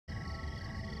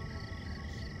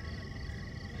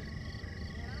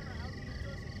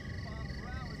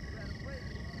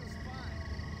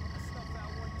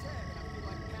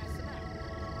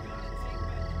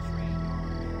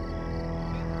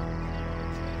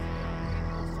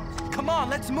Come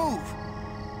on, let's move.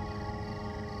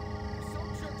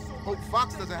 Hope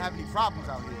Fox doesn't have any problems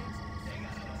out here.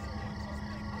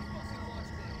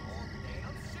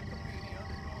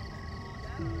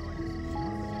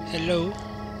 Hello,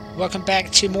 welcome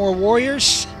back to more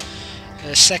Warriors.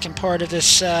 The second part of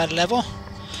this level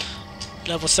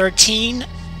 13,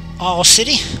 All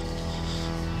City.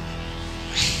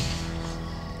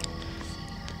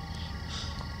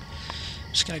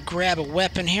 Just gonna grab a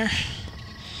weapon here,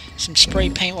 some spray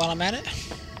paint while I'm at it.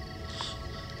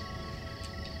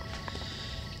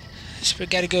 So we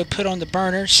gotta go put on the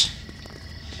burners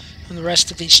on the rest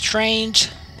of these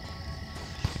trains.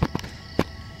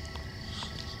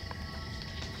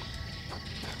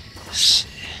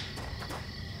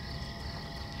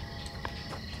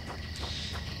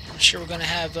 I'm sure we're gonna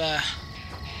have the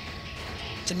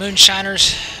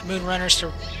moonshiners, moon runners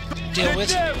to deal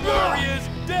with. Warriors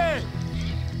dead.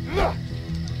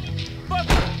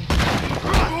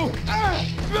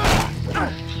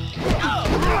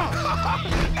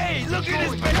 Hey, look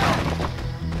at this man.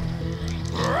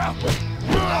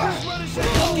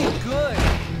 Looking good.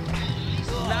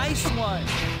 Nice one.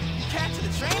 You catching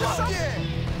the train or something? Yeah.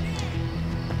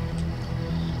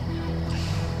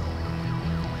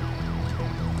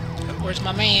 Where's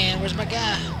my man? Where's my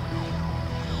guy?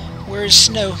 Where's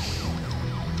Snow?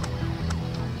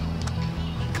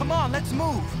 Come on, let's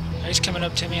move. Oh, he's coming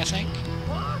up to me, I think.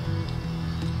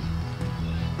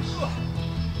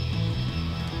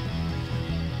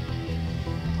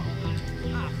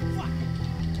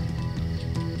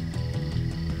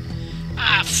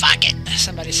 Ah, fuck it,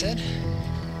 somebody said.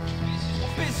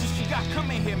 What business you got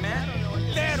coming here, man?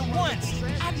 They're the ones.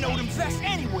 I know them best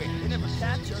anywhere. They never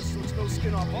catch us, so it's no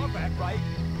skin off our back, right?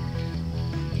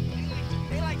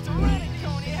 They like to run it,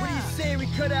 Coney. What do you say we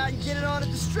cut out and get it on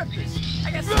at the strippers?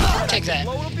 I guess take that.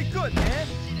 It'll be good, man.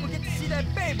 We'll get to see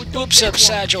that babe with Oops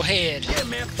upside your head. Yeah,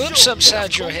 man, Oops sure.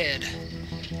 upside your head.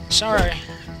 Sorry,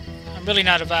 I'm really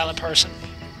not a violent person.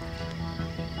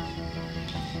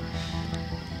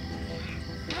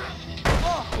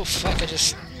 Oh fuck, I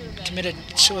just committed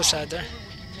suicide there.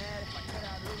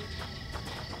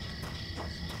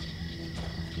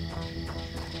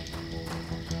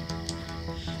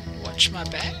 Watch my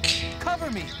back. Cover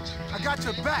me. I got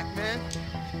your back, man.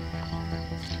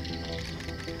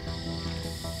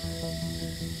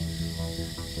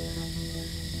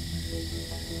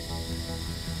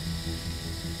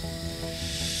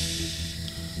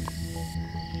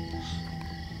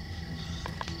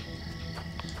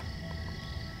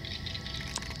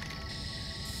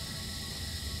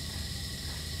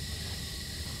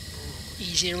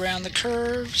 Easy around the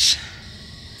curves.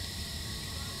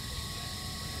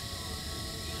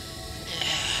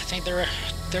 I think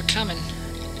they're coming.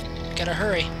 Gotta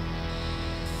hurry.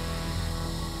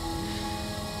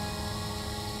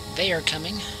 They are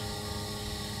coming.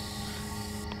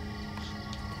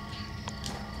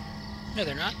 No,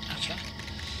 they're not. Okay.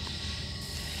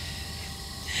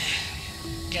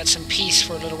 Got some peace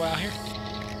for a little while here.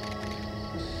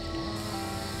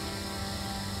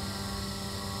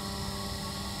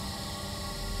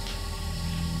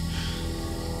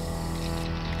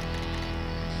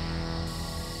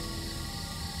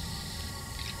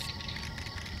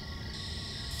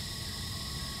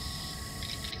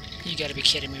 You gotta be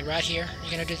kidding me. Right here?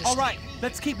 You're gonna do this? All right,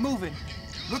 let's keep moving.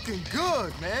 Looking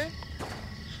good, man.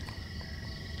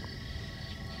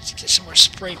 Let's get some more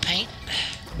spray paint.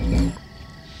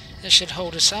 This should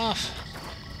hold us off.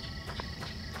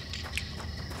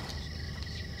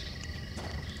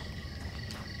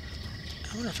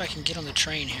 I wonder if I can get on the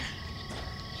train here.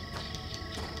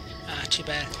 Ah, too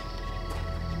bad.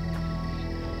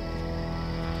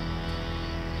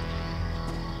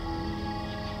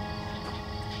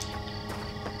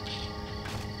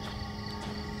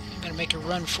 I'm gonna make a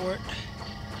run for it.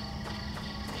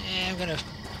 And I'm gonna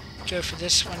go for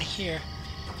this one here.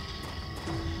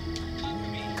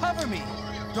 Cover me.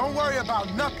 Don't worry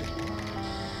about nothing.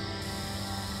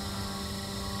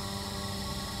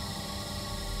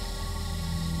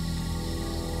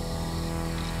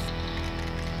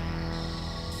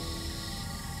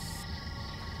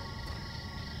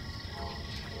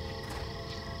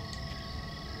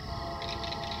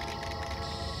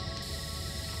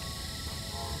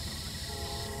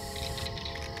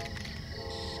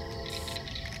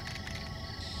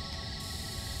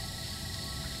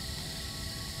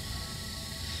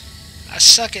 I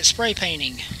suck at spray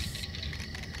painting.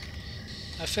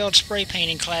 I failed spray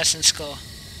painting class in school.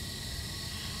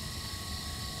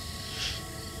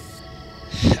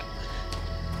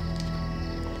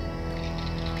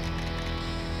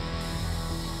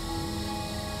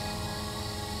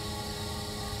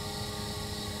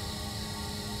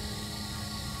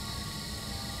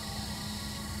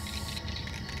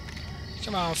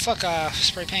 Come on, fuck off,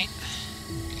 spray paint.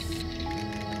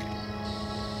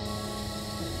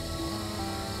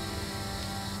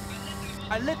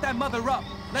 I lit that mother up.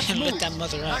 Let's move. Lit that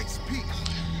mother up. Nice peek.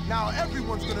 Now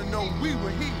everyone's gonna know we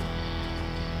were here.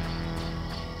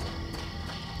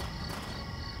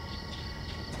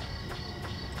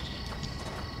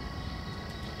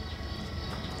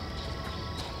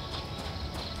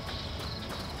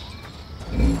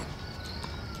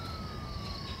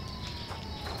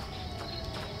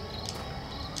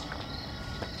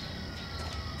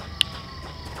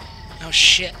 Oh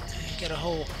shit, got a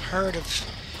whole herd of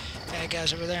bad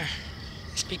guys over there.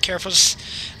 Just be careful.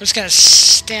 I'm just gonna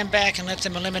stand back and let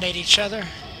them eliminate each other.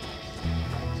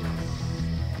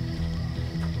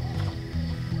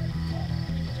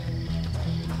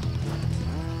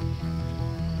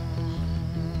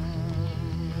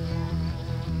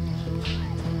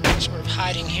 Sort of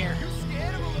hiding here.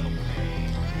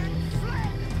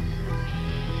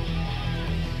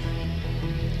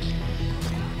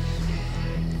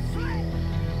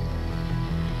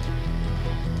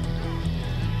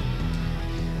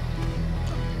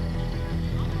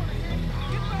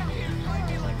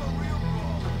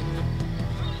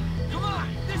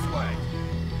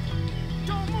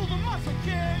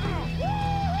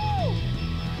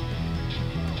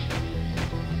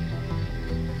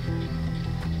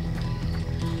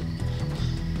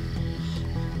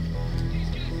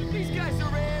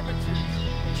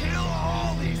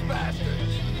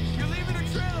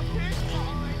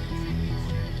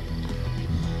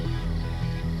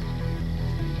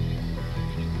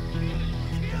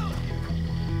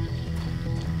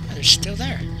 They're still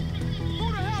there.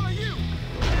 Who the hell are you?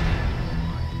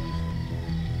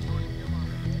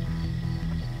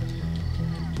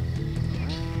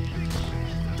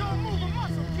 Don't move a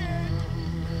muscle, kid.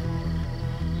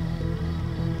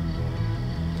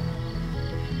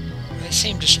 They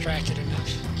seem distracted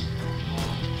enough.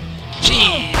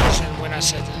 Jeez, and when I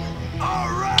said that.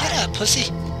 All right. Get up,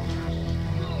 pussy.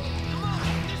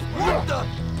 What the?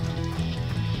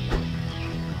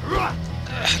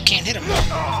 I can't hit him.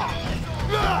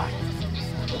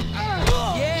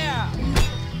 Yeah.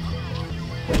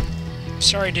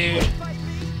 Sorry, dude.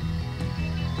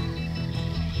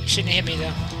 Shouldn't hit me,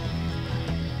 though.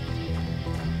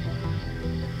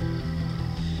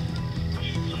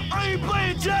 I ain't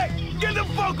playing Jack. Get the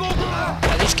fuck over.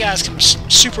 Now, these guys can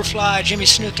super fly Jimmy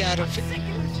Snook out of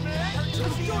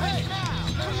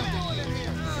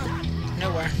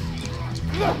nowhere.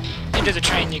 Into the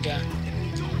train you go.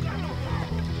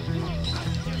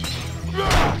 You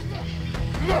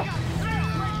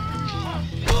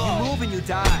move and you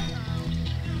die.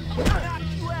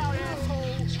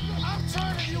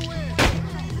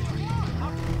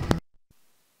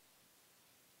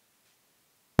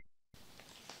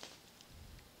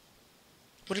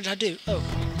 What did I do? Oh,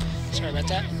 sorry about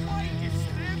that.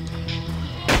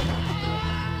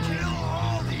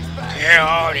 Kill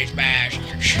all these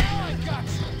bastards.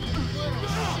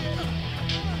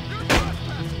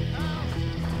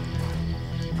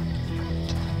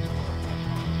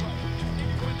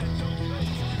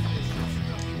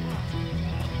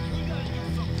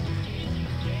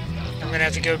 I'm gonna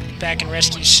have to go back and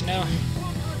rescue Snow.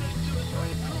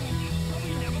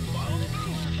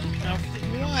 Now,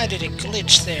 why did it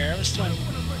glitch there? I was doing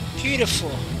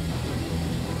beautiful.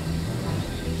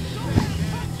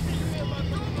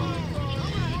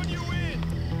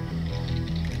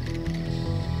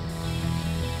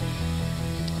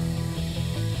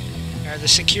 The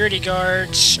security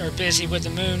guards are busy with the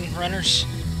moon runners.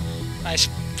 Vice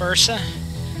versa.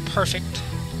 Perfect.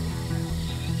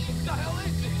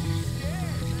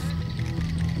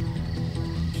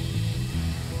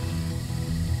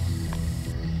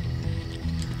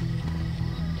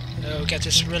 Oh, got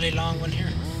this really long one here.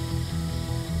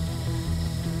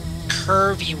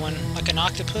 Curvy one, like an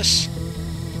octopus.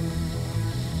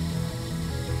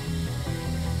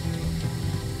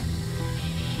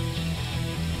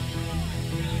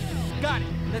 Got it.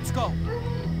 Let's go.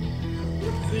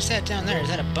 Who's that down there? Is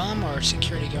that a bum or a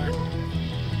security guard?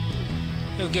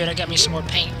 Oh good, I got me some more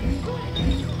paint.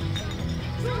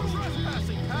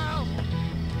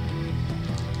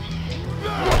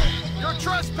 You're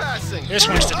trespassing! This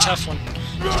one's the tough one.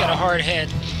 He's got a hard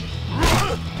head.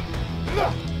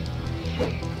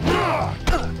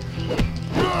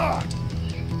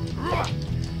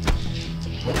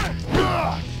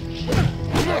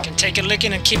 I can take a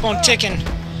licking and keep on ticking.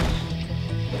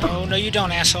 Oh, no you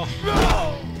don't, asshole.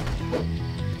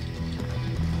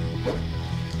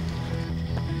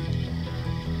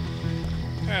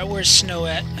 Alright, where's Snow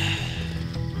at?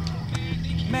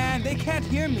 Man, they can't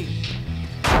hear me.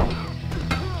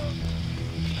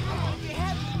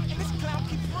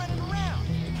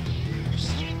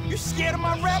 scared of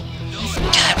my rep?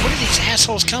 God, where do these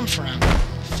assholes come from?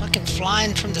 Fucking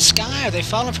flying from the sky? Are they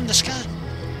falling from the sky?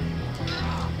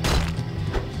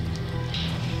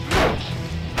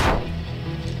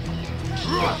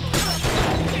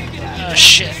 Oh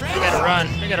shit, we gotta run,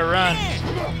 we gotta run.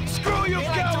 Screw you,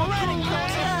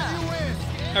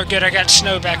 Oh good, I got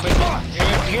Snow back with me.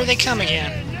 Here they come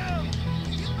again.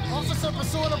 Officer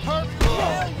pursuing a perp.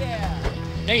 Hell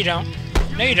yeah. No you don't.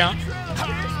 No you don't.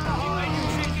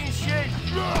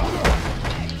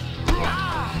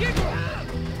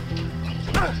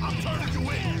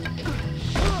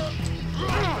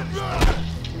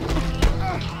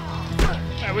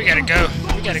 Alright, we gotta go.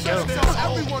 We gotta go.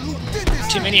 Everyone who did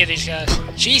this. Too many of these guys.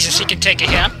 Jesus, he can take a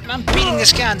hit. I'm beating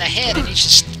this guy in the head and he's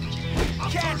just...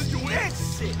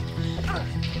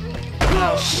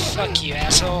 Oh, fuck you,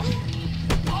 asshole.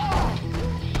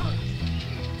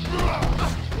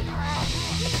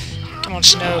 Come on,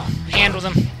 Snow. Handle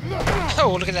them.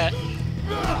 Oh, look at that.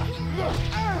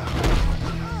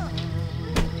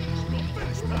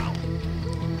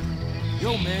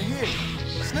 Yo, man, here.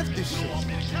 Sniff this shit.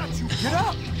 Get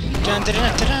up. Dun, dun,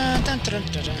 dun, dun, dun, dun,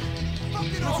 dun, dun.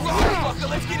 Motherfucker,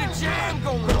 let's get a jam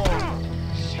going on.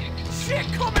 Shit,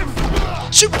 coming from...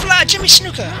 Superfly Jimmy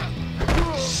Snuka.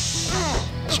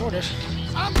 Sort of.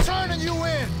 I'm turning you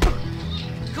in.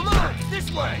 Come on, this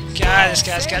way. God, this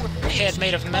guy's got a head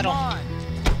made of metal.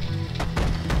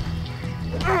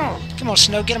 Come on,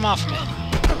 Snow, get him off of me.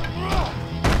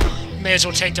 May as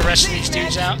well take the rest of these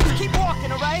dudes out. Just keep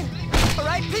walking, alright?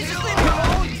 Alright, peace and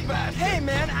hey,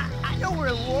 man, I know we're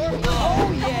at war.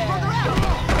 Oh,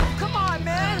 yeah. Come on,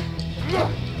 man.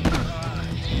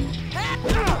 Hey,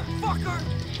 fucker.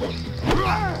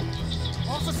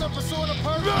 Officer pursuing a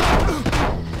perp.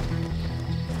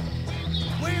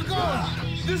 Where you going?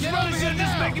 This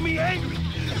is making me angry.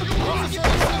 Officer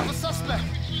pursuing a suspect.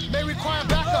 May require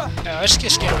backup. No, let's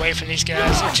just get away from these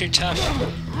guys. They're too tough.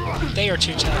 They are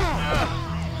too tough.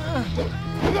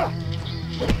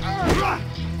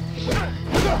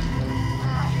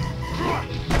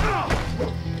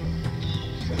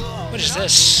 What is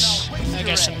this? I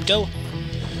got some dough.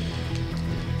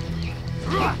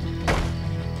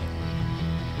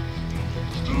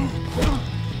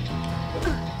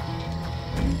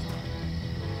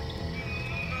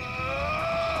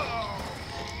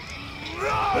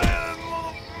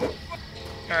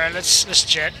 Alright, let's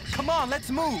jet. Come on, let's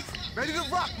move. Ready to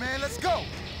rock, man. Let's go.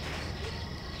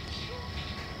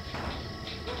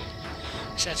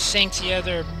 So I think the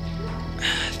other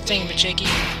thingamajiggy.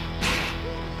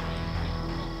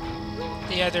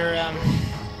 The other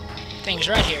thing's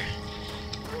right here.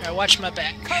 Alright, watch my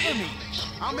back. Cover me.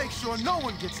 I'll make sure no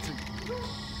one gets to you.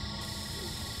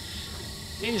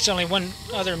 Maybe there's only one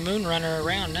other Moonrunner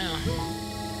around now.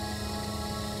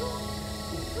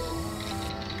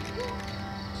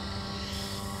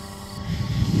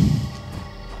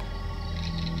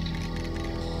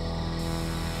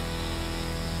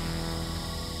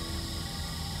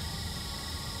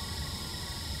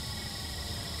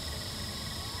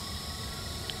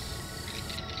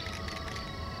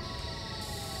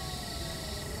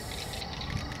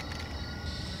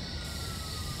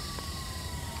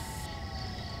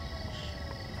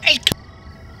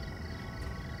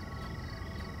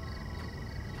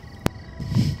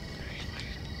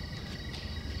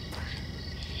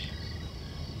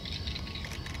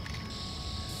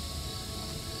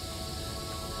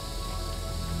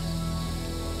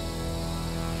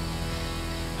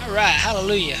 Alright,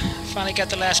 hallelujah. Finally got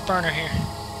the last burner here.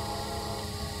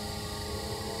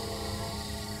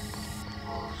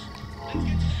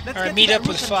 Alright, meet up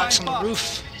with Fox on the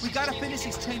roof. We gotta finish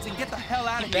these trains and get the hell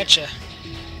out of here. Betcha.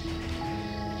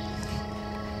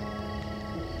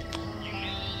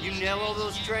 You nail all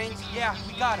those trains? Yeah,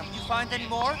 we got them. You find any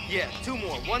more? Yeah, 2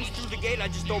 more. One's through the gate I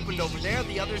just opened over there,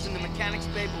 the other's in the mechanics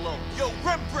bay below. Yo,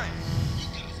 Rembrandt,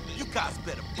 you guys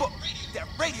better book. That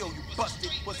radio you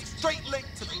busted was a straight link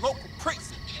to the local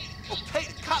precinct. Okay,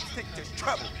 the cops think there's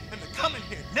trouble, and they're coming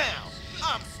here now.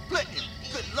 I'm splitting.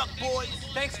 Good luck, boys.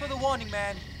 Thanks for the warning,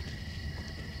 man.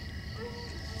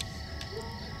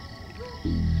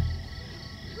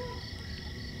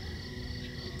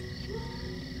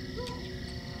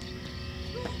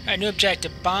 Alright, new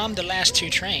objective. Bomb the last 2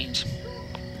 trains.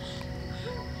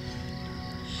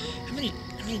 How many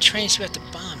trains do we have to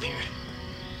bomb here?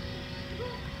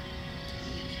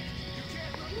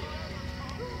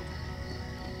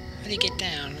 How do you get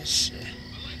down? Let's see.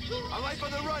 Our life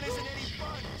on the run isn't any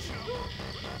fun.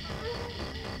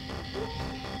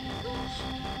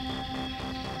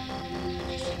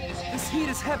 This heat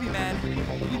is heavy, man.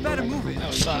 We better move it.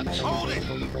 Oh, fuck. Hold it.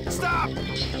 Stop.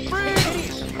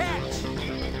 Freeze. Catch.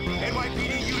 Hey,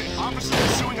 LAPD unit. Officer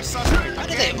pursuing a suspect. Why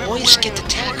do they always get the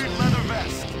tackle? Leather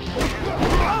vest.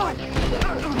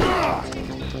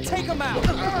 Take him out.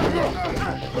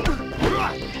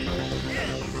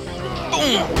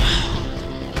 Boom!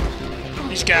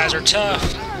 These guys are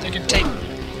tough. They can take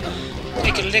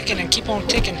a licking and keep on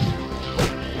ticking.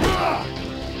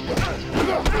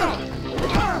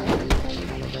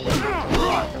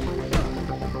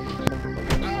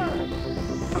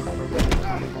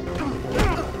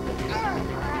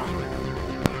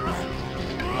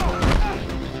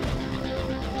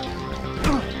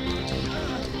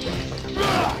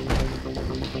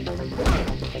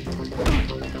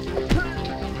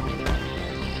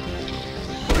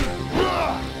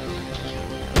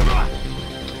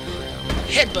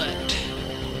 Headbutt.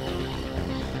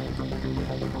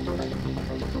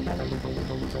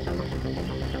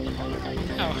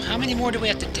 Oh, how many more do we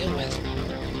have to deal with?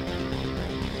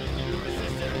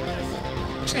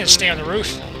 I'm just gonna stay on the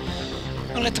roof.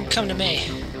 Don't let them come to me.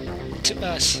 To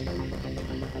us.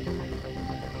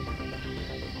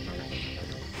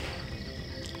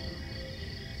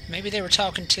 Maybe they were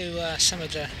talking to some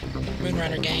of the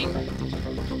Moonrunner gang.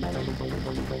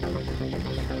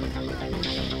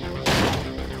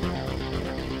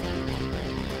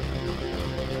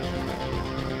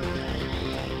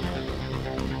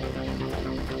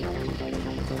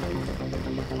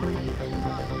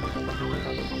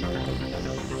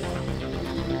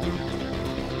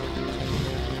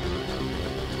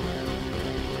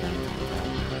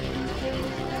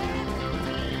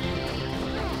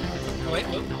 Oh, wait,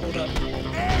 whoa, hold up.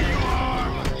 There you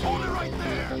are! Hold it right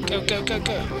there! Go, go, go,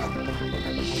 go.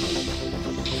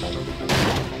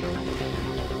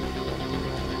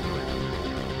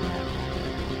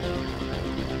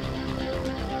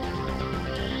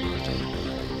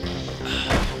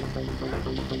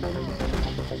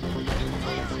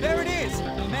 There it is.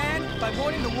 Man, by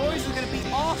morning the Warriors are gonna be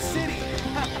off city.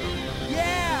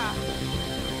 Yeah!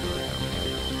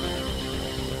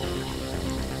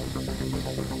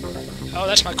 Oh,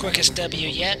 that's my quickest W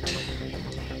yet.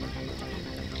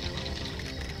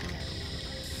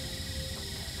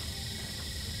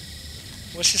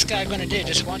 What's this guy gonna do?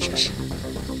 Just watch us.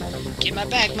 Get my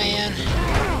back, man.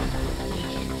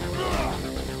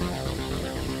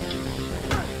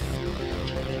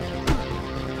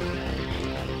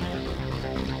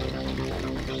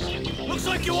 Looks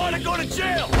like you want to go to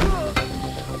jail! I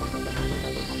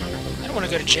don't want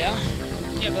to go to jail.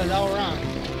 Yeah, but that's all wrong.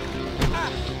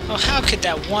 Oh, how could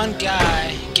that one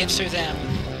guy get through them?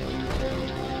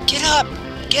 Get up!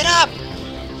 Get up!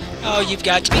 Oh, you've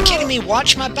got to be kidding me.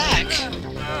 Watch my back.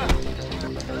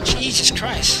 Jesus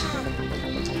Christ.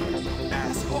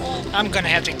 I'm gonna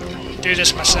have to do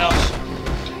this myself.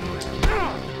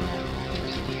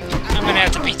 I'm gonna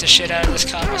have to beat the shit out of this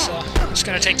cop myself. It's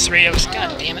gonna take 3 of us.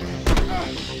 God damn it.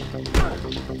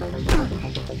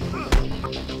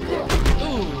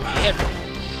 Ooh,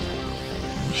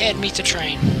 head meet the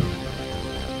train.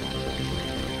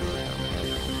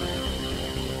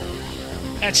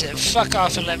 That's it. Fuck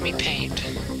off and let me paint.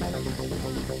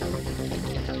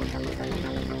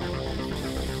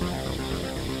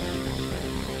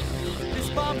 This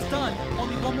bomb's done.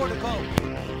 Only one more to go.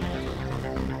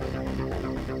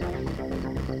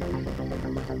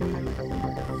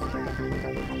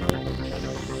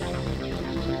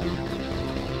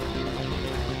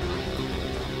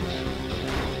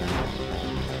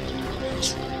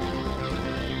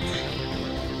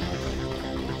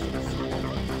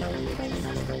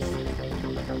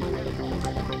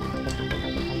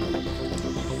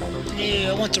 No,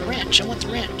 I want the wrench. I want the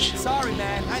wrench. Sorry,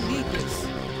 man. I need this.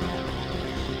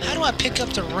 How do I pick up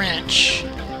the wrench?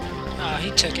 Oh,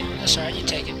 he took it. That's alright, you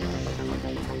take it.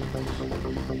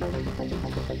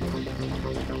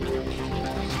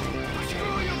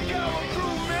 Screw you, Gallo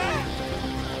crew, man!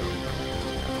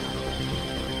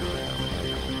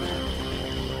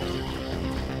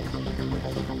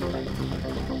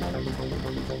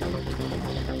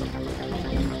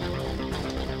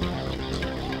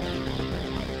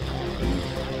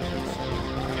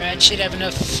 Alright, should have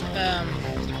enough,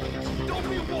 Don't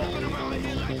be walking around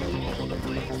here like you all over the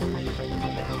place.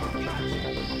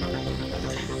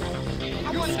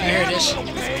 oh, here it is.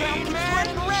 Paid,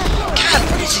 man. God,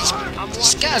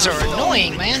 these guys are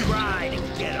annoying, man.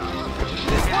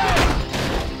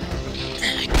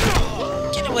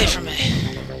 Get away from me.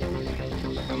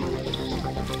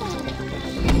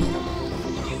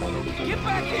 Get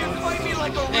back here and fight me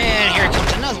like a And here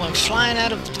comes another one flying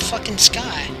out of the fucking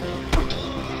sky.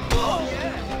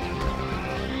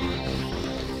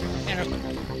 And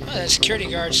that security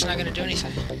guard's not gonna do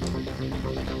anything.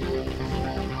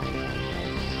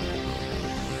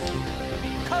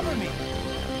 Cover me!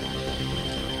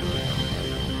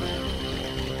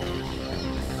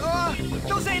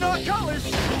 Those ain't our colors!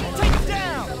 Take it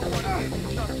down!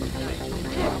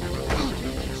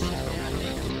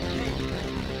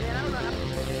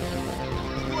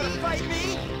 You wanna fight me?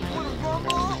 You wanna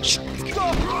rumble? Let's go!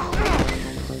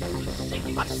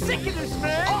 I'm sick of this,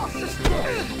 man!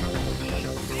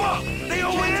 Fuck! They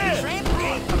over there!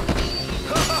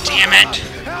 Damn it!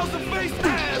 How's the face,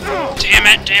 asshole? Damn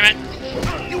it! Damn it!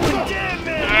 You a dead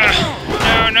man!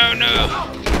 No! No! No!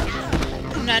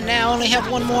 Not now. Only have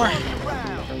one more.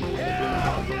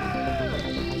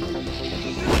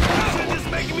 This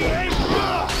is making me angry!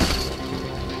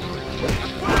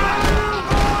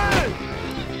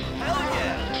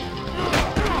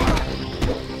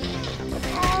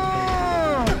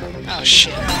 Oh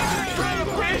shit!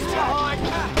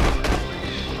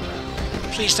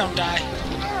 Please don't die.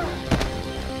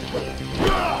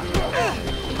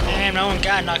 Damn, no one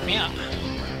guy knocked me out.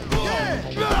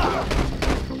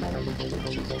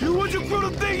 You want your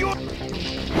little thing, you...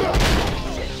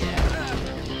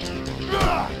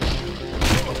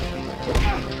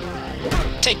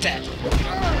 Take that.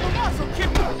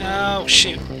 Oh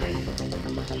shoot.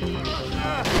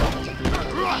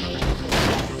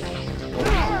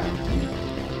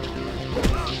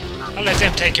 I'll let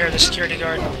them take care of the security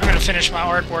guard. I'm gonna finish my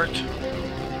artwork.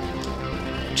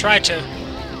 Try to.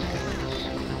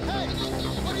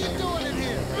 What are you doing in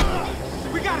here?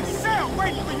 We got a cell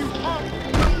waiting for you, punk!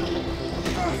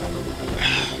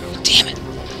 Damn it.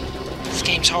 This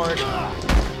game's hard.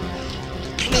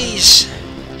 Please.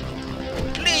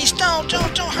 Please don't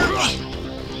hurt me.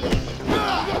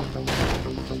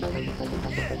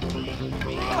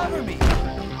 Cover me!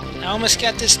 I almost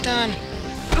got this done.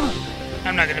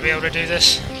 I'm not gonna be able to do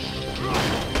this.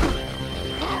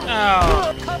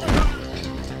 Oh.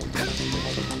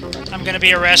 I'm gonna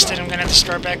be arrested. I'm gonna have to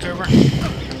start back over.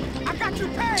 I got your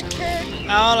tag, kid!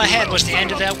 All I had was the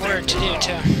end of that word to do,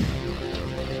 too.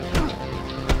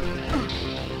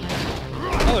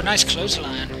 Oh, nice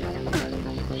clothesline.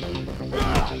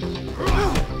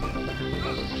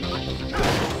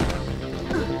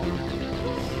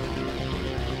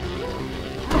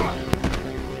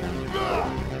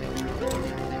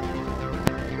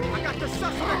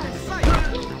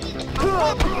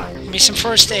 Give me some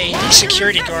first aid. These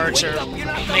security guards are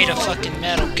made of fucking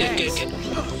metal. Good, good, good.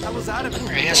 I was out of it.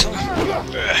 You're an asshole.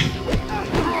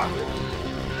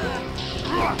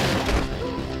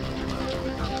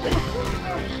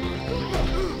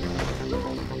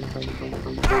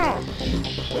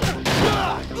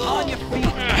 On your feet.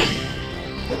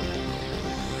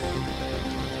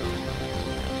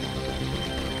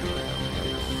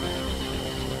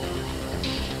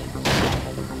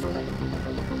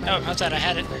 Oh, I thought I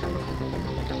had it.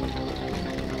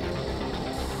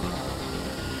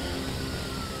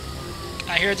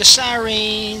 I hear the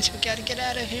sirens. We gotta get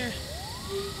out of here.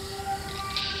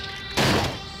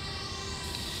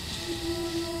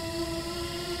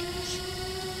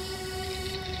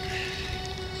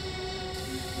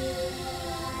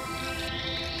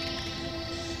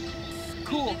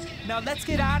 Cool. Now let's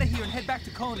get out of here and head back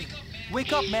to Coney.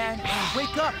 Wake up, man.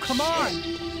 Wake up. Come on.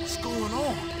 What's going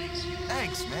on?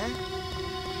 Thanks, man.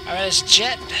 Alright, it's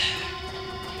Jet.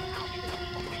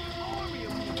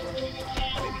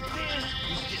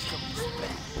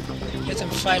 Let them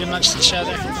fight amongst each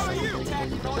other.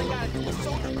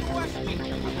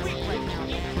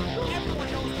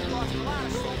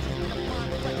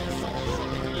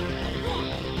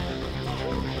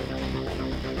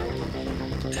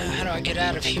 How do I get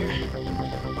out of here?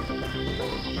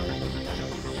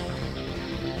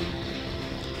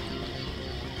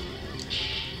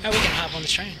 Oh, we can hop on the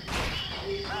train.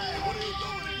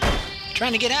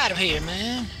 Trying to get out of here,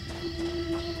 man.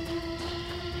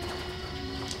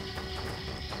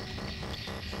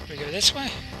 We go this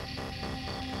way?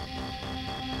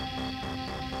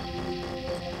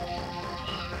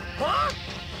 Huh?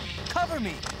 Cover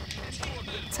me.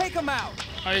 Take him out.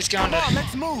 Oh, he's going Come on, to...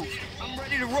 let's move. I'm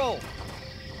ready to roll.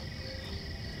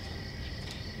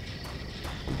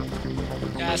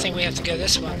 Yeah, I think we have to go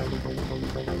this way.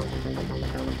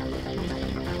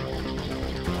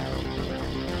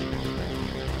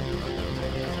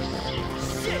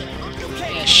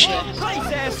 Yeah, shit.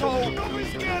 Place, asshole. Don't be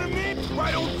scared of me.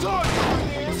 Right on target.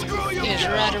 Screw you. It's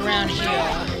right around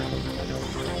here.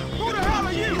 Who the hell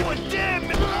are you? You a damn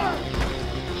man.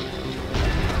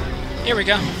 Here we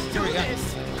go. Here we go.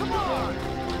 Come on.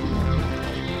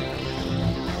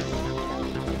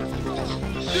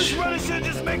 This running shit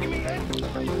just making me angry.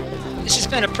 This has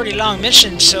been a pretty long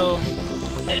mission, so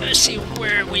let's see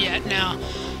where we at now.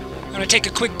 I'm going to take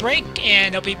a quick break,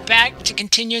 and I'll be back to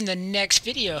continue in the next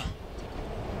video.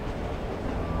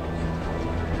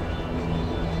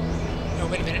 Oh,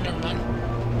 wait a minute, never mind.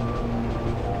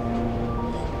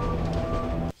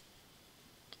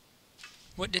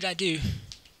 What did I do?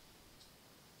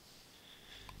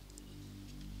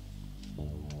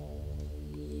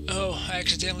 Oh, I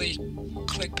accidentally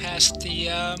clicked past the,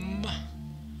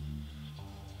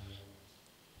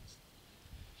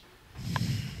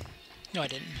 No, I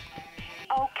didn't.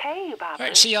 Okay, Bobby.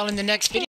 Alright, see y'all in the next video.